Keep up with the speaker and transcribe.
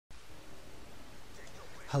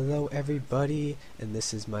Hello everybody, and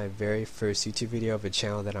this is my very first YouTube video of a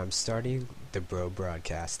channel that I'm starting, the Bro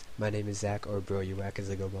Broadcast. My name is Zack, or BRO YOU WACK as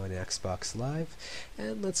I go by on Xbox Live,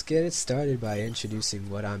 and let's get it started by introducing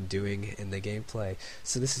what I'm doing in the gameplay.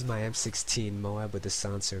 So this is my M16 Moab with the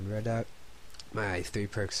silencer and red dot. My 3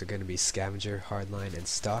 perks are going to be Scavenger, Hardline, and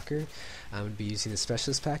Stalker. I'm going to be using the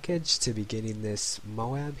Specialist package to be getting this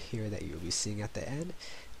Moab here that you'll be seeing at the end.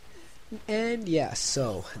 And yeah,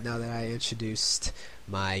 so now that I introduced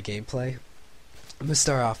my gameplay, I'm gonna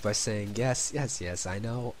start off by saying yes, I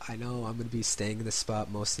know I'm gonna be staying in the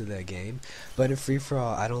spot most of the game, but in free for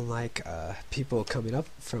all I don't like people coming up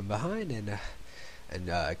from behind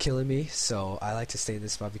and killing me, so I like to stay in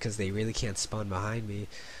this spot because they really can't spawn behind me.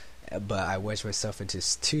 But I wedge myself into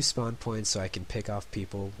 2 spawn points so I can pick off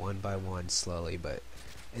people one by one slowly. But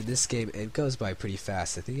in this game it goes by pretty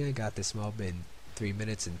fast. I think I got this mob in 3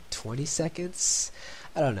 minutes and 20 seconds.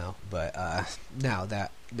 I don't know, but now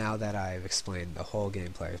that I've explained the whole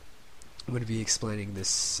gameplay, I'm going to be explaining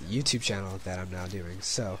this YouTube channel that I'm now doing.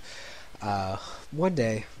 So one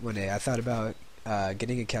day I thought about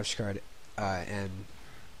getting a capture card and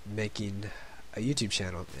making a YouTube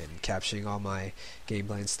channel and capturing all my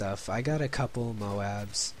gameplay and stuff. I got a couple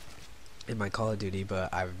Moabs in my Call of Duty,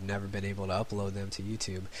 but I've never been able to upload them to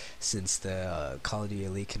YouTube since the Call of Duty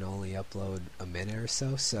Elite can only upload a minute or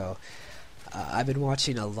so. So I've been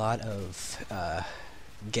watching a lot of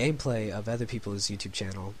gameplay of other people's YouTube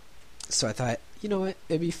channel, so I thought, you know what,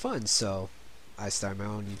 it'd be fun. So I started my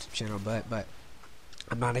own YouTube channel, but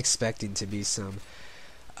I'm not expecting to be some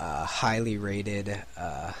highly rated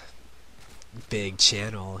big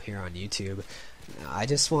channel here on YouTube. I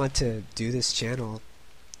just want to do this channel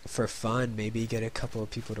for fun, maybe get a couple of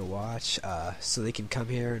people to watch so they can come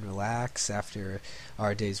here and relax after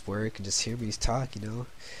our day's work and just hear me talk, you know.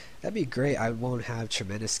 That'd be great. I won't have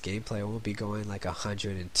tremendous gameplay. I won't be going like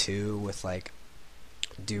 102 with like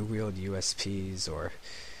dual-wield USPs or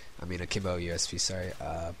akimbo USP, sorry,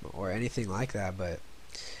 or anything like that, but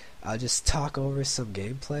I'll just talk over some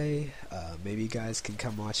gameplay. Maybe you guys can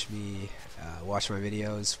come watch me, watch my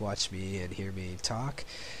videos, watch me and hear me talk.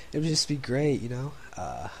 It would just be great, you know.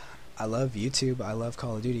 I love YouTube, I love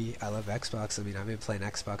Call of Duty, I love Xbox. I've been playing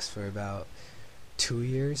Xbox for about 2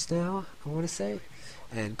 years now, I want to say,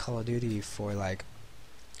 and Call of Duty for like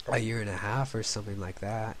a year and a half or something like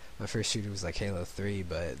that. My first shooter was like Halo 3,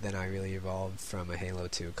 but then I really evolved from a Halo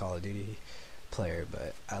to a Call of Duty player.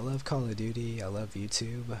 But I love Call of Duty, I love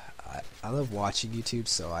YouTube, I love watching YouTube,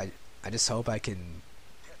 so I just hope I can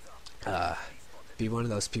be one of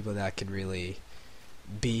those people that can really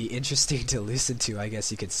be interesting to listen to, I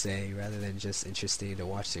guess you could say, rather than just interesting to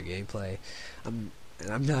watch their gameplay. I'm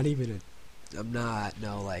not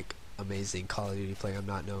no like amazing Call of Duty player, I'm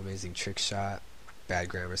not no amazing trick shot, bad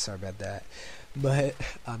grammar, sorry about that, but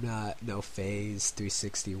I'm not no phase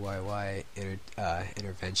 360 YY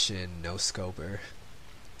intervention no scoper.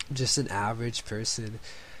 I'm just an average person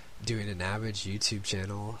doing an average YouTube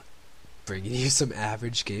channel, bringing you some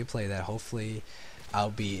average gameplay that hopefully I'll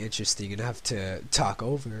be interesting enough to talk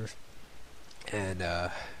over and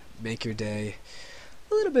make your day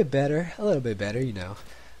a little bit better, you know.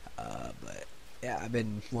 But yeah, I've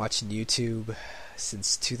been watching YouTube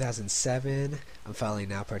since 2007. I'm finally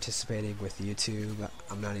now participating with YouTube.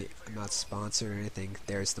 I'm not sponsored or anything.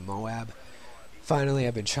 There's the Moab. Finally,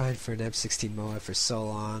 I've been trying for an M16 Moab for so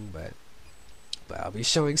long, but I'll be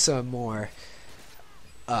showing some more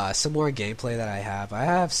gameplay that I have. I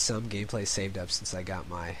have some gameplay saved up since I got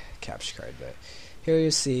my capture card, but here you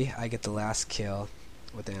see I get the last kill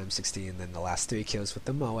with the M16 and then the last 3 kills with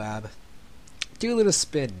the Moab. Do a little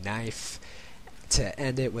spin knife to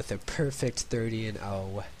end it with a perfect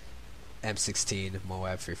 30-0 M16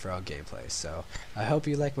 Moab free-for-all gameplay. So I hope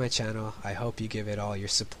you like my channel, I hope you give it all your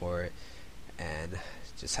support, and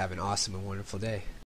just have an awesome and wonderful day.